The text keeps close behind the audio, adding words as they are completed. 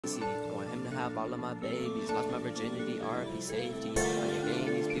I want him to have all of my babies. Lost my virginity, RP safety. On your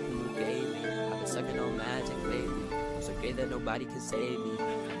game, these people who gave me. I've been sucking on magic lately. I'm so gay that nobody can save me.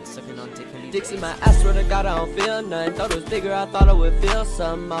 I've been sucking on dick and dicks in my ass. Swear to God, I don't feel nothing. Thought it was bigger, I thought I would feel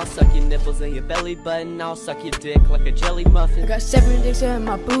something. I'll suck your nipples and your belly button. I'll suck your dick like a jelly muffin. I got 7 dicks in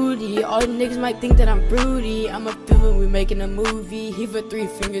my booty. All the niggas might think that I'm broody. I'm a villain, we making a movie. He put 3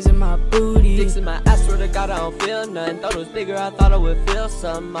 fingers in my booty. Dicks in my ass, swear to God, I don't feel nothing. Thought it was bigger, I thought I would feel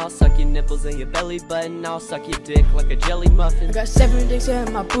something. I'll suck your nipples and your belly button. I'll suck your dick like a jelly muffin. I got 7 dicks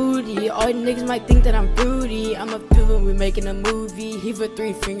in my booty. All the niggas might think that I'm broody. I'm a villain, we making a movie. He put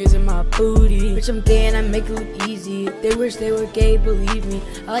 3 fingers in my booty. Bitch, I'm gay and I make it look easy. They wish they were gay, believe me.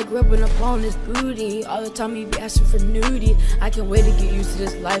 I like rubbing up on this booty. All the time he be asking for nudie. I can't wait to get used to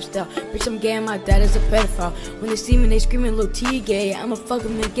this lifestyle. Bitch, I'm gay and my dad is a pedophile. When they see me, they screaming, "Lil T gay." I'ma fuck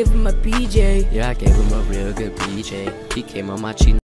him and give him a BJ. Yeah, I gave him a real good BJ. He came on my cheating.